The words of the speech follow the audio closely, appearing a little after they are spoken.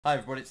Hi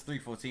everybody, it's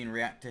 314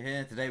 Reactor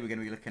here. Today we're going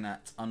to be looking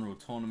at Unreal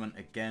Tournament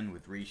again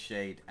with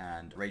Reshade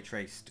and Ray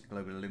Traced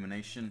Global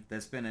Illumination.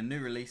 There's been a new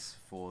release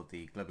for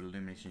the Global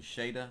Illumination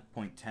shader,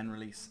 0.10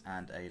 release,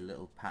 and a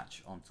little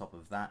patch on top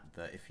of that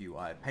if you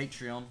are a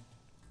Patreon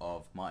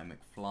of Marty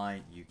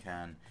McFly, you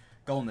can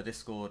go on the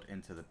Discord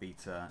into the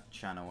beta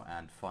channel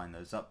and find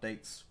those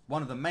updates.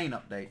 One of the main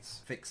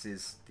updates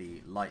fixes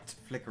the light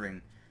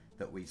flickering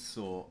that we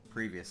saw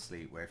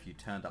previously, where if you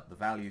turned up the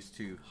values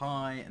too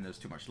high and there was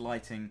too much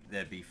lighting,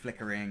 there'd be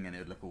flickering and it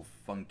would look all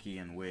funky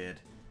and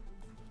weird.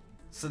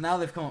 So now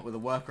they've come up with a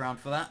workaround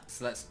for that,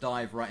 so let's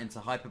dive right into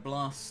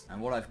Hyperblast. And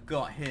what I've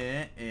got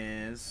here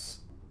is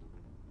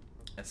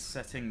a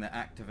setting that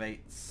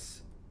activates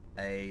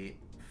a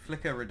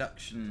flicker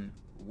reduction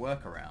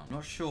workaround. I'm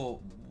not sure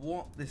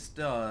what this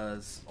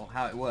does or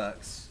how it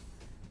works,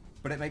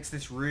 but it makes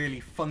this really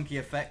funky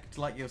effect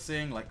like you're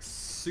seeing, like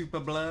super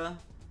blur.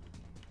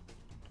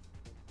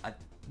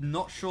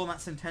 Not sure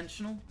that's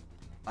intentional.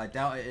 I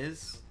doubt it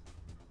is.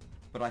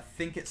 But I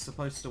think it's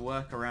supposed to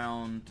work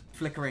around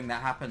flickering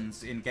that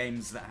happens in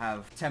games that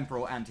have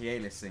temporal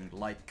anti-aliasing,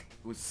 like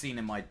was seen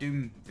in my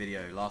Doom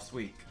video last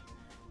week.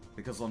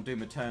 Because on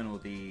Doom Eternal,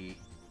 the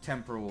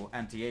temporal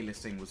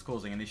anti-aliasing was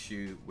causing an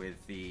issue with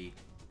the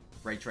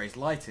ray trace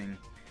lighting,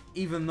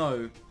 even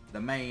though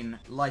the main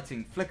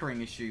lighting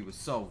flickering issue was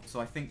solved. So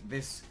I think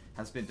this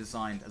has been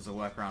designed as a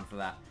workaround for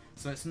that.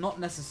 So it's not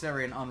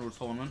necessary in Unreal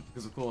Tournament,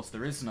 because of course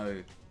there is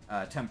no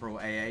temporal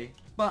AA,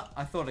 but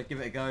I thought I'd give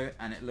it a go,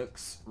 and it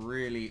looks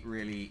really,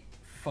 really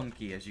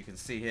funky, as you can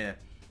see here.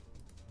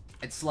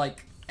 It's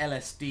like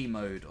LSD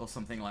mode or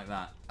something like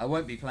that. I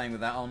won't be playing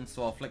with that on,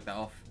 so I'll flick that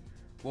off.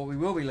 What we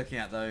will be looking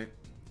at though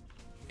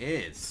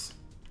is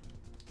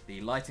the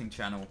lighting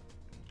channel,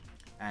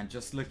 and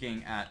just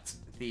looking at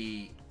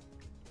the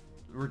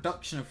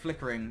reduction of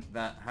flickering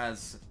that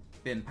has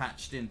been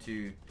patched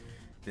into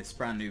this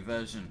brand new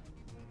version.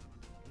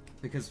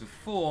 Because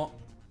before,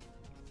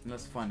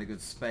 let's find a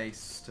good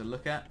space to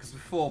look at, because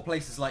before,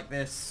 places like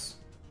this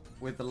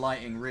with the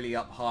lighting really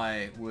up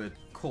high would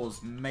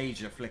cause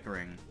major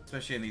flickering,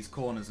 especially in these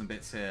corners and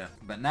bits here.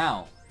 But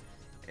now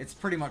it's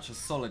pretty much a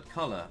solid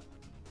color,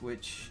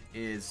 which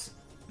is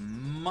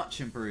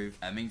much improved.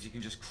 That means you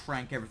can just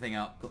crank everything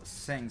up. Got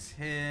settings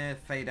here,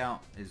 fade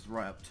out is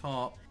right up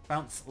top,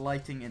 bounce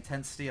lighting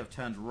intensity I've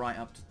turned right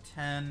up to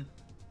 10,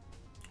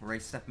 ray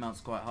step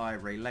amount's quite high,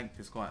 ray length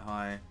is quite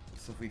high.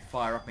 So if we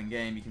fire up in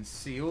game, you can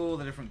see all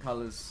the different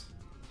colors.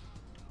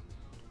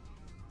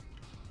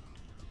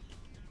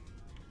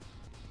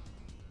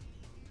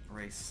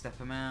 Ray step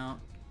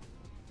amount,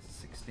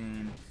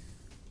 16.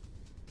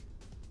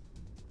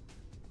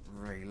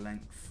 Ray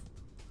length.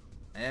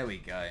 There we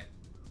go.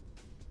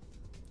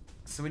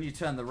 So when you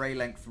turn the ray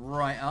length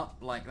right up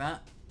like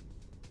that,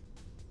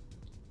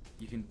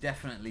 you can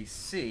definitely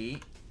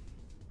see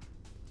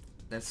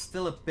there's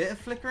still a bit of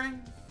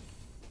flickering,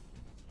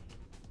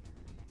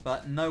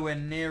 but nowhere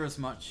near as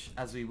much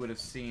as we would have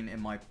seen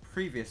in my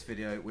previous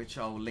video, which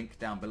I'll link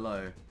down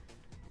below.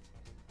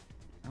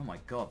 Oh my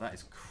god, that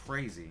is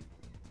crazy.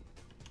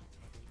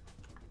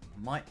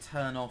 Might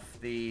turn off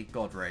the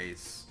God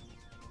rays.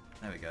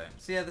 There we go.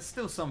 So yeah, there's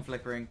still some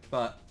flickering,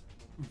 but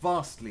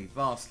vastly,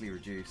 vastly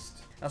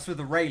reduced. That's with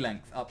the ray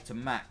length up to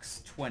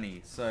max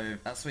 20, so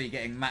that's where you're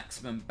getting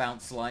maximum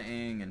bounce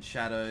lighting and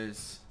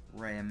shadows.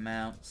 Ray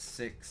amount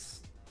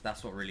 6.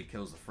 That's what really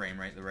kills the frame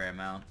rate, the ray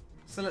amount.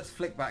 So let's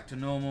flick back to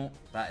normal.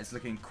 That is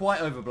looking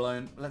quite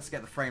overblown. Let's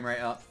get the frame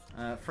rate up.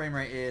 Frame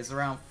rate is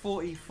around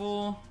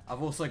 44.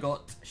 I've also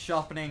got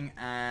sharpening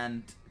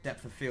and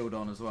depth of field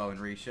on as well in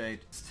Reshade.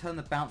 Let's turn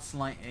the bounce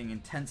lighting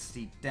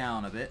intensity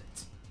down a bit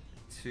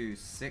to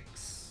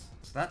 6.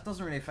 So that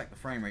doesn't really affect the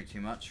frame rate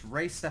too much.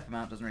 Ray step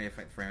amount doesn't really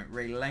affect the frame rate.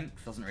 Ray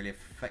length doesn't really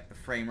affect the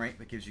frame rate,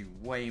 but gives you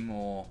way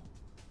more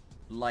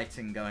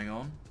lighting going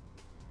on.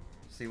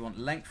 So you want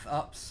length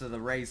up so the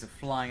rays are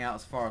flying out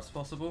as far as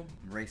possible.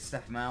 Ray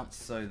step amount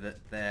so that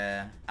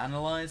they're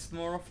analyzed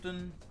more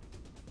often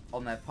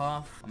on their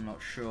path. I'm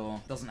not sure.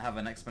 Doesn't have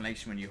an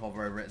explanation when you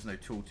hover over it. There's no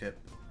tooltip.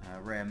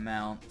 Ray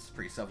amount, it's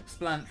pretty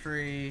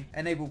self-explanatory.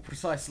 Enable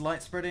precise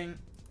light spreading.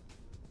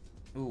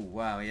 Ooh,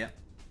 wow, yeah.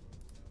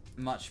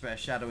 Much better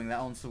shadowing that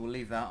on, so we'll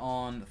leave that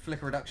on. The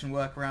flicker reduction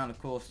workaround,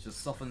 of course,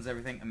 just softens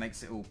everything and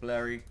makes it all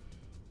blurry.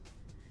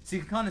 So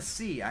you can kind of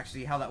see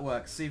actually how that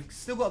works. So you've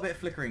still got a bit of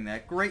flickering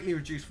there, greatly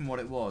reduced from what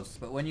it was.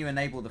 But when you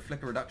enable the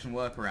flicker reduction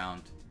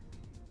workaround,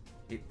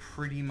 it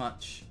pretty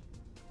much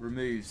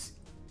removes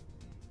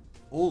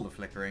all the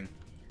flickering.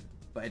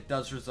 But it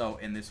does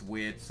result in this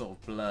weird sort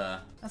of blur.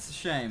 That's a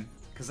shame,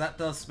 because that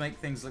does make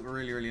things look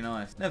really, really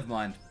nice. Never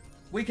mind.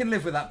 We can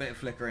live with that bit of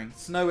flickering.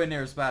 It's nowhere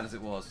near as bad as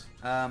it was.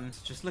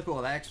 Just look at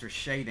all that extra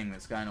shading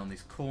that's going on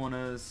these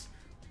corners.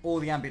 All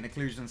the ambient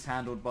occlusions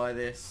handled by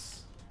this.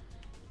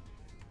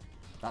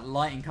 That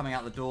lighting coming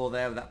out the door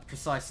there with that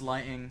precise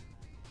lighting.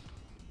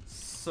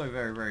 So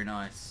very, very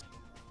nice.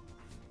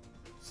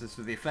 So this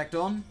with the effect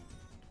on. And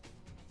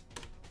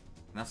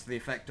that's the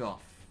effect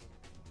off.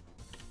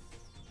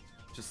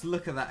 Just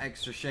look at that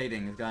extra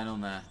shading that's going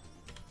on there.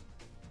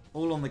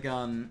 all on the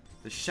gun.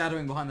 The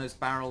shadowing behind those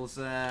barrels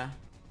there.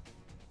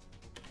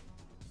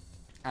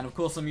 And of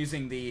course I'm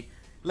using the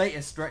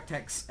latest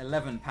DirectX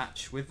 11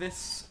 patch with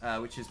this,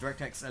 which is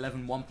DirectX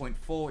 11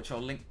 1.4, which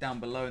I'll link down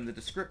below in the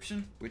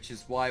description, which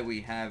is why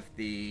we have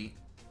the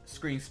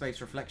screen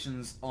space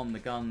reflections on the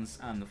guns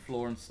and the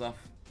floor and stuff.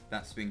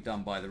 That's being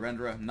done by the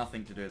renderer,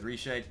 nothing to do with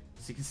Reshade.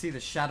 So you can see the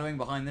shadowing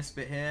behind this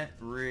bit here,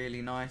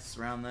 really nice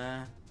around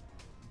there.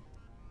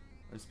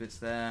 Those bits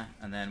there,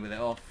 and then with it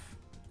off,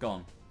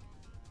 gone.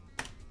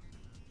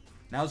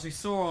 Now as we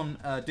saw on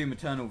Doom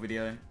Eternal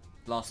video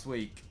last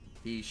week,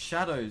 the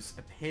shadows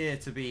appear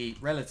to be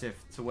relative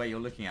to where you're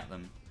looking at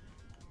them.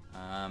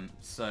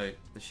 So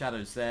the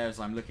shadow's there as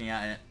I'm looking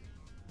at it,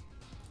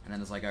 and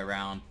then as I go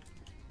around,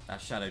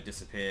 that shadow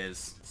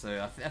disappears.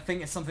 So I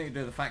think it's something to do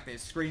with the fact that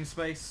it's screen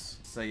space.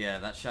 So yeah,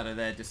 that shadow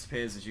there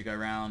disappears as you go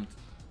around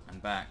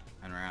and back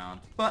and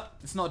around. But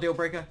it's not a deal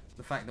breaker.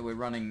 The fact that we're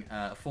running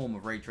a form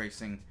of ray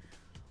tracing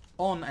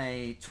on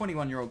a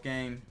 21-year-old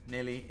game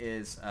nearly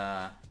is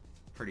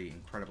pretty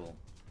incredible.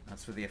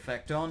 That's with the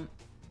effect on.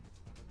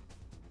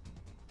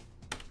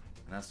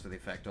 And that's with the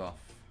effect off.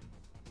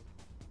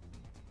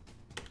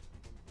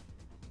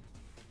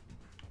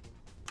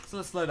 So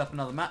let's load up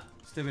another map.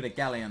 Let's do a bit of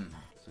Galleon.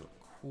 So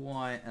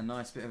quite a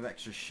nice bit of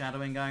extra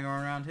shadowing going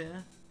on around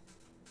here.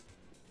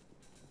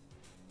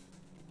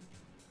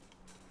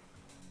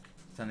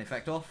 Turn the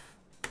effect off.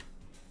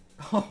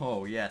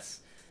 Oh yes.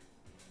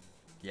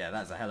 Yeah,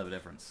 that's a hell of a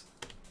difference.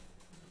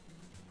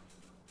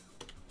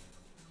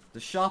 The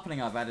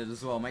sharpening I've added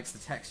as well makes the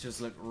textures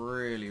look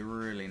really,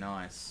 really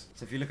nice.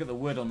 So if you look at the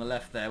wood on the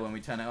left there when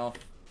we turn it off,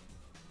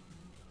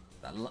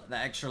 that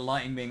extra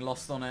lighting being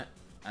lost on it,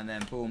 and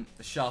then boom,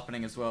 the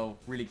sharpening as well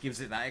really gives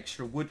it that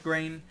extra wood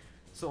grain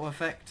sort of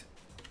effect.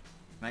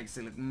 Makes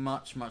it look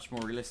much, much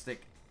more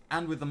realistic.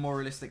 And with the more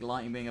realistic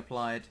lighting being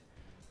applied,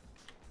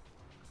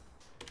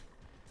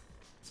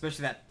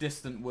 especially that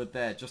distant wood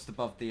there just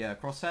above the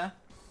crosshair,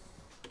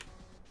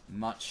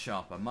 much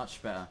sharper,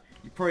 much better.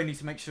 You probably need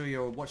to make sure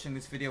you're watching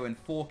this video in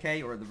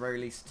 4K or at the very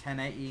least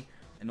 1080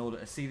 in order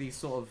to see these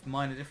sort of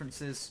minor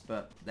differences,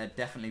 but they're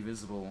definitely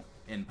visible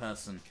in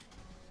person.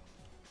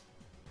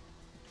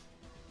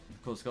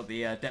 Of course, got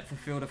the depth of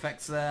field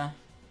effects there.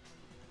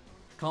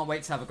 Can't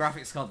wait to have a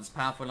graphics card that's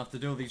powerful enough to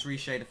do all these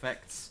reshade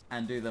effects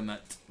and do them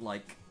at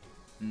like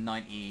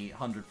 90,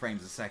 100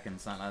 frames a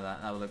second, something like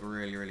that. That would look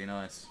really, really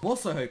nice. I'm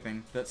also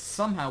hoping that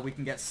somehow we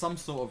can get some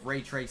sort of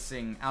ray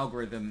tracing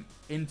algorithm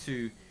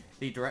into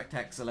the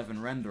DirectX 11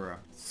 renderer.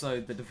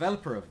 So the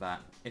developer of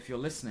that, if you're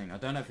listening, I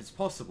don't know if it's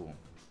possible,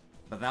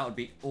 but that would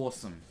be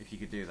awesome if you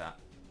could do that.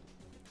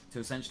 To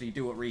essentially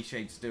do what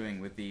Reshade's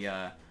doing with the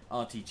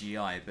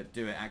RTGI, but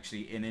do it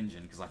actually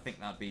in-engine, because I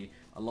think that'd be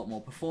a lot more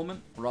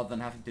performant, rather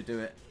than having to do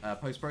it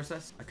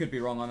post-process. I could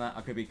be wrong on that,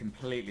 I could be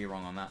completely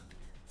wrong on that.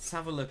 Let's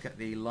have a look at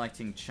the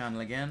lighting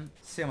channel again,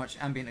 see how much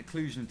ambient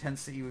occlusion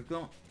intensity we've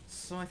got.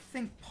 So I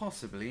think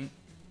possibly,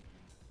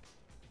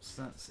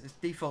 so it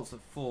defaults at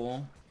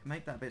 4,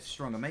 make that a bit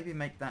stronger, maybe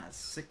make that at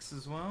 6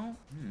 as well.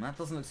 That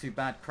doesn't look too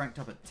bad, cranked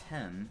up at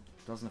 10,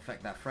 doesn't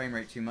affect that frame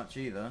rate too much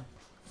either.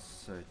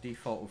 So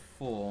default of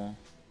 4.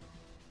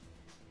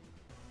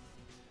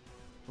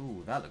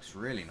 Ooh, that looks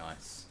really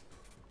nice.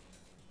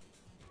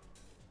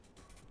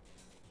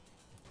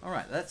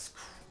 Alright,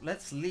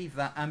 let's leave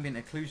that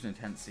ambient occlusion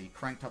intensity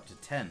cranked up to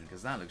 10,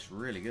 because that looks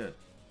really good.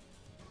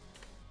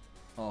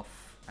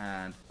 Off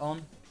and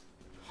on.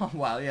 Oh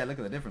wow, yeah, look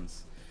at the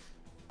difference.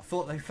 I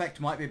thought the effect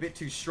might be a bit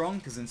too strong,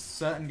 because in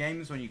certain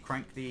games when you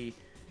crank the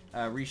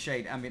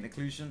Reshade ambient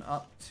occlusion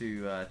up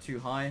to too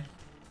high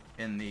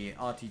in the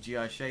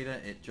RTGI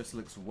shader, it just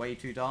looks way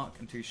too dark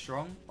and too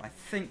strong. I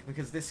think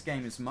because this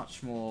game is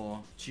much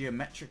more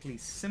geometrically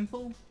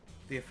simple,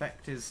 the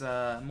effect is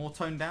more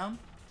toned down.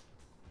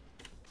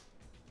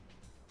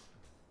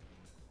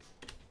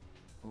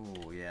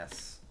 Oh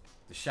yes,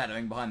 the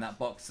shadowing behind that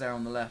box there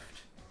on the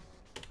left.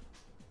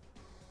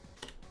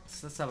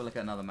 So let's have a look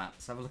at another map.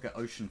 Let's have a look at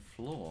Ocean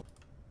Floor.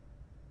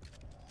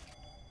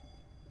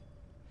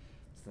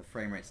 So the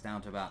frame rate's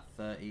down to about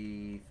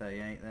 30,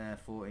 38 there,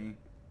 40.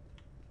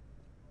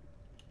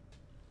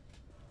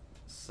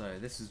 So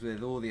this is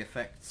with all the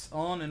effects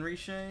on in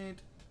Reshade,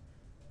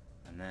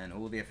 and then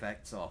all the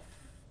effects off.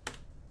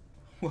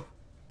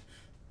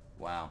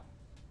 Wow.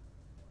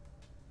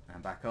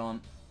 And back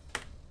on.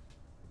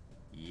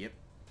 Yep.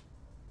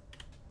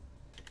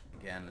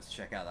 Again, let's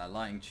check out that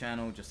lighting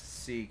channel just to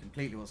see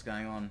completely what's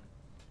going on.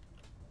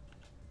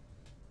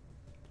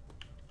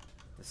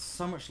 There's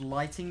so much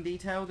lighting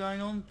detail going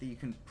on that you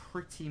can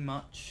pretty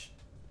much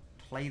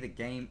play the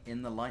game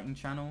in the lighting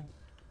channel.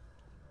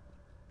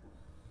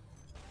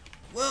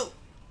 Whoa!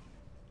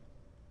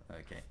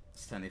 Okay,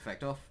 let's turn the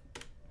effect off.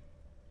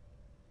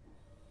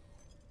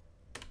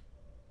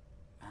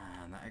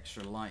 Man, that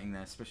extra lighting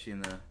there, especially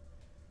in the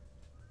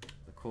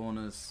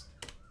corners.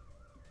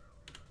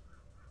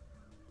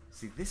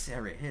 See, this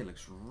area here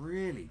looks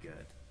really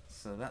good.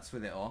 So that's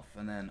with it off,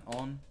 and then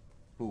on,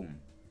 boom.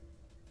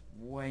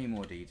 Way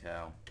more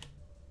detail.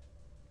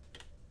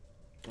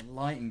 The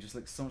lighting just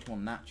looks so much more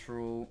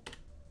natural.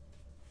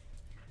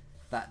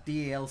 That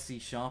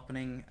DLC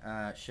Sharpening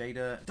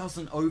shader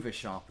doesn't over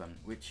sharpen,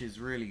 which is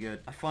really good.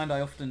 I find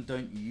I often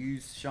don't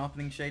use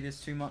sharpening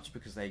shaders too much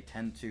because they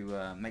tend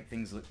to make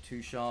things look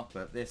too sharp,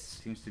 but this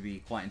seems to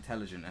be quite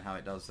intelligent in how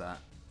it does that.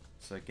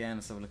 So again,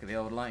 let's have a look at the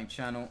old lighting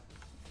channel.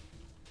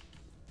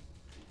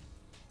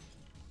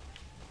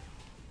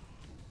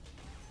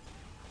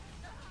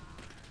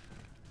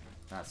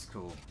 That's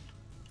cool.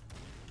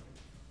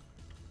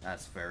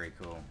 That's very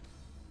cool.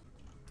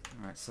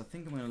 Alright, so I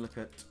think I'm going to look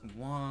at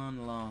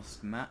one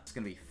last map. It's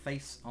going to be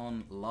Face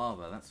on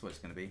Lava. That's what it's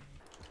going to be.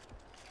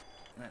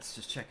 Let's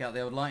just check out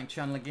the old lighting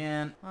channel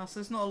again.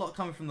 So there's not a lot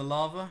coming from the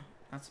lava.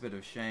 That's a bit of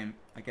a shame.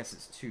 I guess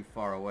it's too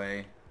far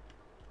away.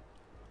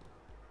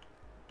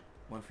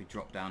 What if we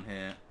drop down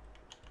here?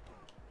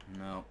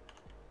 No.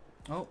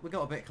 Oh, we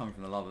got a bit coming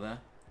from the lava there.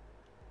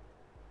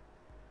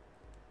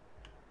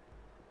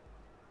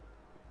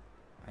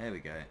 There we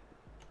go.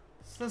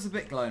 So there's a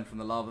bit glowing from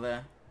the lava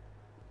there.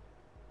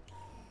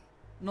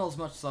 Not as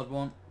much as I'd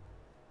want,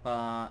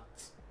 but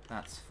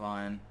that's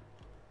fine.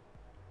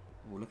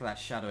 Ooh, look at that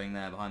shadowing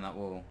there behind that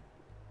wall.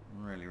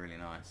 Really, really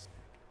nice.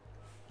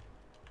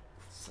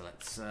 So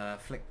let's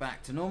flick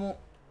back to normal.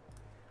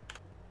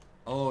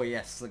 Oh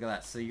yes, look at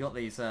that. So you got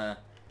these, the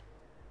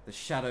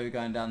shadow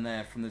going down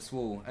there from this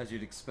wall, as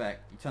you'd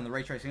expect. You turn the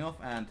ray tracing off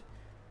and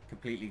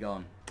completely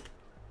gone.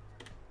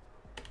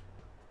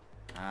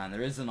 And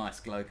there is a nice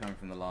glow coming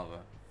from the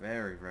lava.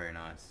 Very, very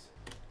nice.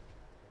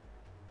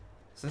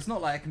 So it's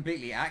not like a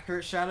completely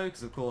accurate shadow,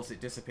 because of course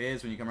it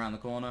disappears when you come around the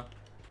corner.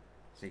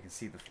 So you can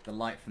see the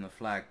light from the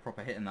flag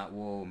proper hitting that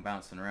wall and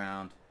bouncing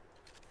around.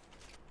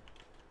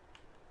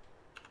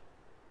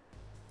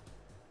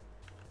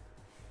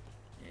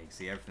 Yeah, you can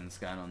see everything that's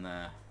going on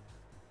there.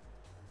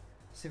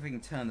 See if we can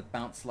turn the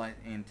bounce light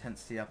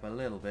intensity up a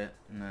little bit.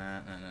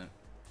 No.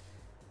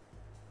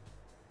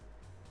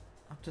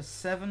 Up to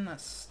 7,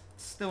 that's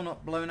still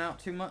not blown out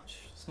too much.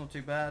 It's not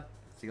too bad.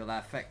 So you got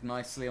that effect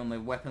nicely on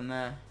the weapon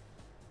there.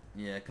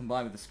 Yeah,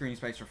 combined with the screen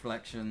space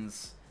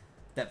reflections,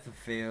 depth of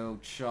field,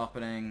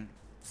 sharpening,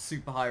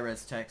 super high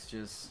res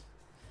textures.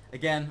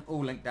 Again,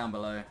 all linked down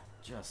below.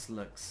 Just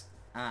looks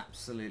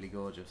absolutely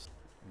gorgeous.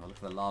 Oh, look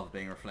at the lava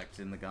being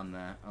reflected in the gun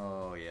there.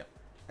 Oh yeah.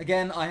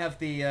 Again, I have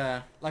the,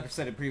 like I've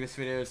said in previous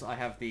videos, I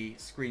have the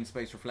screen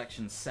space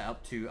reflections set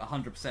up to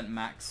 100%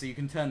 max, so you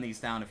can turn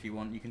these down if you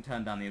want. You can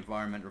turn down the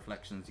environment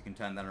reflections, you can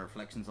turn down the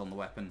reflections on the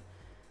weapon.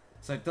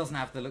 So it doesn't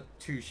have to look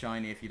too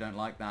shiny if you don't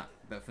like that.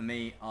 But for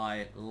me,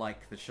 I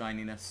like the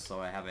shininess, so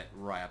I have it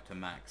right up to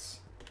max.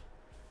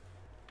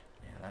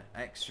 Yeah,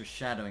 that extra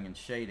shadowing and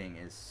shading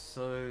is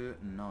so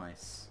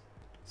nice.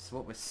 So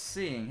what we're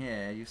seeing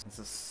here, is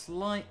a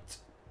slight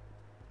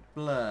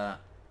blur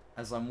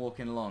as I'm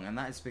walking along, and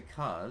that is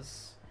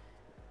because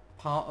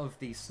part of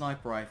the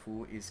sniper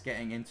rifle is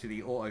getting into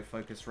the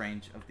autofocus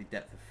range of the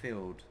depth of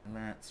field.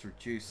 Let's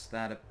reduce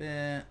that a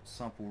bit.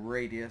 Sample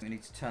radius, we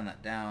need to turn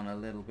that down a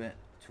little bit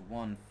to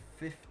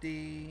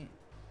 150.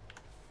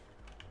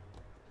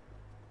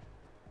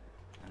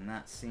 And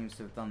that seems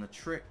to have done the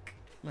trick.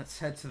 Let's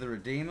head to the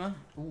Redeemer.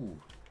 Ooh.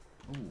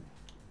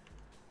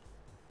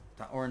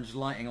 That orange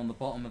lighting on the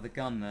bottom of the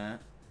gun there.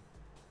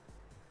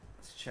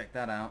 Let's check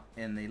that out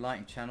in the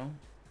lighting channel.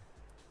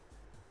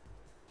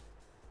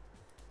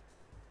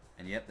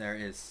 And yep, there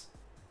it is.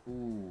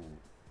 Ooh,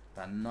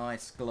 that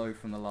nice glow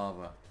from the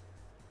lava.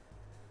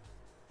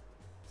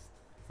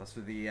 That's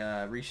with the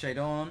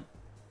reshade on.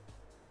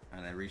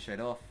 And then reshade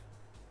off.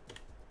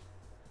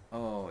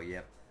 Oh,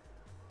 yep.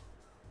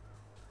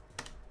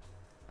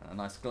 And a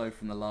nice glow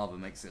from the lava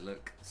makes it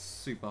look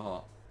super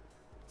hot.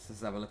 So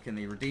let's have a look in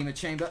the Redeemer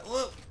chamber.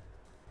 Whoa!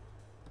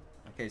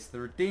 Okay, so the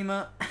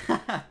Redeemer...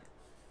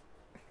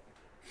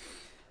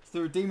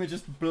 The Redeemer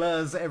just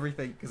blurs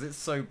everything because it's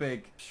so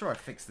big. I'm sure I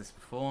fixed this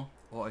before.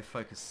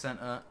 Autofocus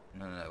center.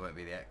 No, it won't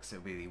be the X,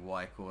 it'll be the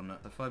Y coordinate.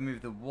 If I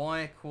move the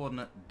Y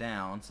coordinate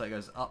down so it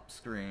goes up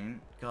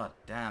screen, god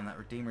damn, that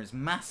Redeemer is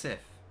massive.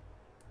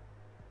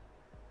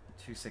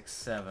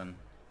 267.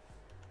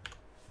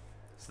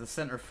 So the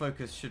center of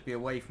focus should be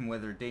away from where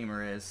the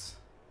Redeemer is.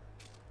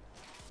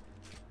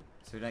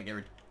 So we don't get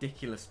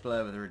ridiculous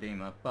blur with the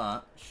Redeemer,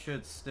 but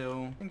should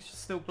still, I think it should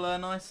still blur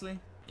nicely.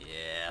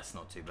 Yeah, that's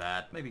not too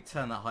bad. Maybe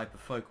turn that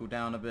hyperfocal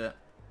down a bit.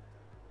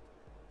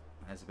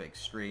 That's a bit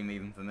extreme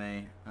even for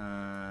me.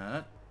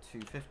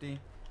 250.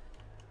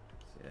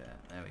 So yeah,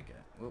 there we go.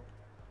 Whoop.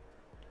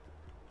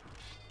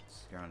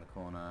 Let's go around the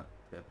corner.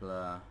 Bit of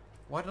blur.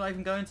 Why did I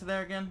even go into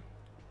there again?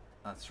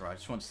 That's right, I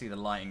just want to see the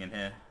lighting in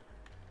here.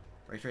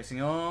 Ray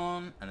tracing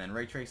on, and then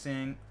ray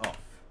tracing off.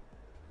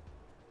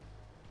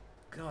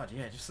 God,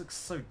 yeah, it just looks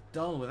so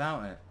dull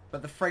without it.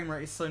 But the frame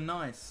rate is so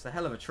nice. It's a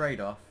hell of a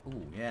trade-off.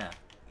 Ooh, yeah.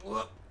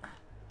 Whoop.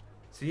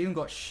 So you even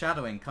got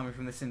shadowing coming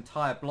from this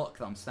entire block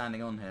that I'm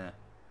standing on here.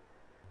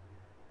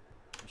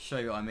 I'll show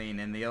you what I mean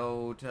in the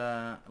old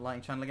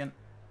lighting channel again.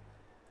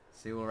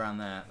 See all around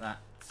there. That.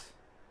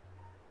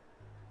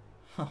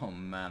 Oh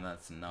man,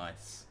 that's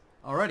nice.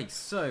 Alrighty,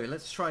 so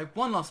let's try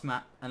one last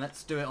map and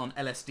let's do it on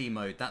LSD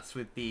mode. That's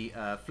with the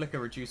flicker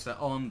reducer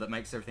on that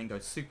makes everything go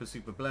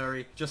super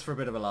blurry, just for a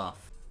bit of a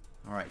laugh.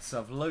 Alright, so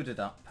I've loaded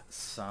up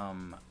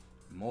some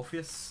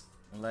Morpheus.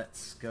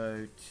 Let's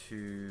go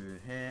to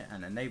here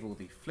and enable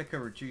the flicker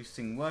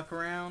reducing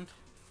workaround.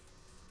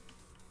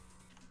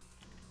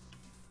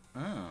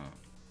 Oh.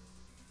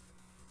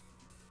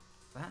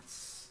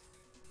 That's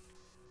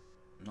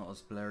not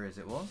as blurry as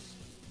it was.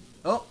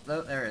 Oh,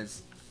 there it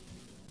is.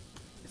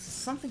 Is this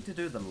something to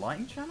do with the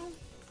lighting channel?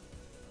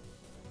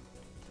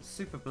 It's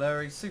super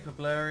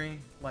blurry,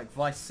 like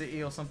Vice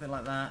City or something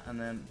like that, and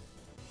then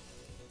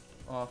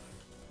off.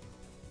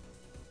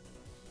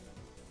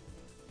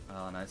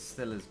 Oh no, it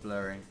still is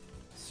blurry.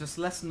 It's just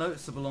less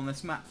noticeable on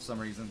this map for some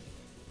reason.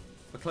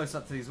 But close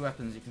up to these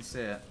weapons you can see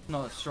it.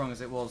 Not as strong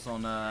as it was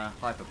on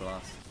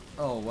Hyperblast.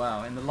 Oh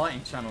wow, in the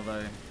lighting channel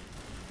though,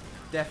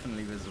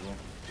 definitely visible.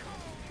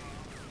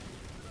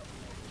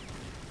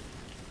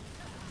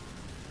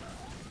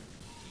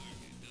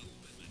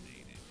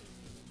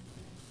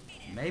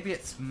 Maybe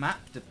it's map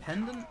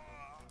dependent?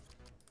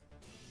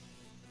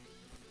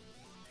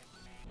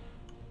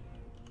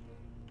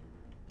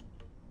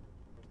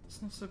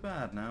 It's not so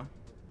bad now.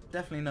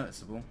 Definitely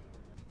noticeable.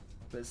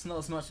 But it's not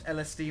as much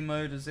LSD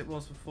mode as it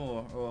was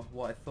before, or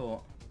what I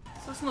thought.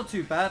 So it's not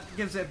too bad. It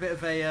gives it a bit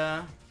of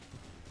a,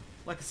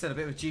 like I said, a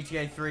bit of a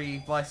GTA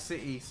 3 Vice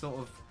City sort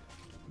of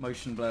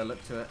motion blur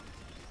look to it.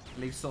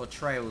 Leaves sort of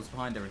trails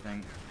behind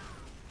everything.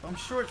 But I'm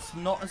sure it's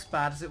not as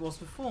bad as it was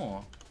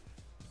before.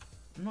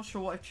 I'm not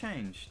sure what I've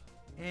changed.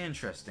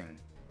 Interesting.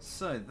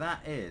 So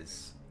that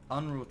is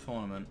Unreal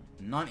Tournament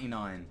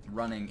 99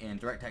 running in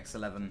DirectX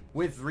 11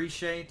 with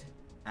Reshade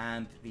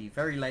and the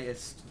very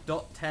latest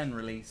 .10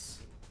 release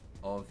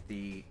of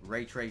the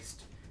ray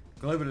traced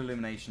global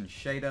illumination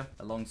shader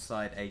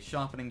alongside a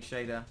sharpening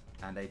shader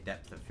and a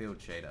depth of field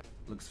shader.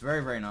 Looks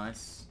very, very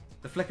nice.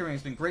 The flickering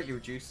has been greatly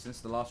reduced since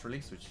the last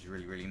release, which is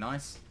really, really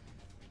nice.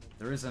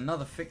 There is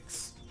another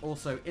fix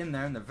also in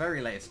there in the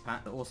very latest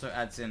patch that also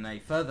adds in a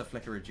further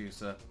flicker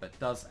reducer, but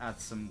does add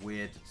some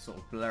weird sort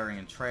of blurring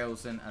and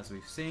trails in, as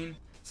we've seen.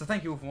 So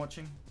thank you all for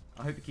watching.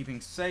 I hope you're keeping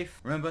safe.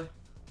 Remember,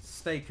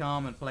 stay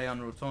calm and play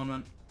Unreal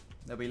Tournament.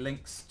 There'll be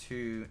links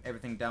to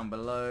everything down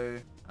below,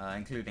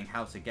 including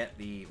how to get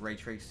the ray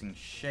tracing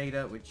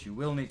shader, which you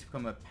will need to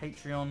become a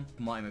Patreon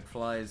for Marty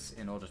McFly's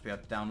in order to be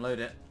able to download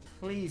it.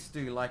 Please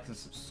do like and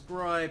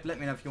subscribe. Let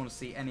me know if you want to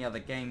see any other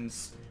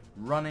games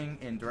running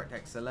in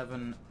DirectX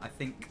 11. I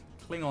think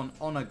Klingon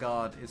Honor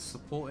Guard is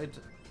supported,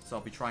 so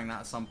I'll be trying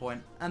that at some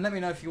point. And let me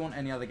know if you want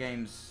any other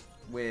games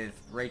with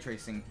ray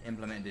tracing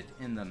implemented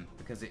in them,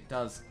 because it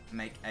does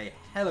make a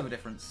hell of a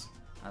difference,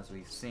 as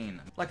we've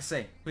seen. Like I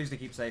say, please do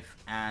keep safe,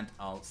 and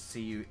I'll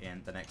see you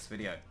in the next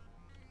video.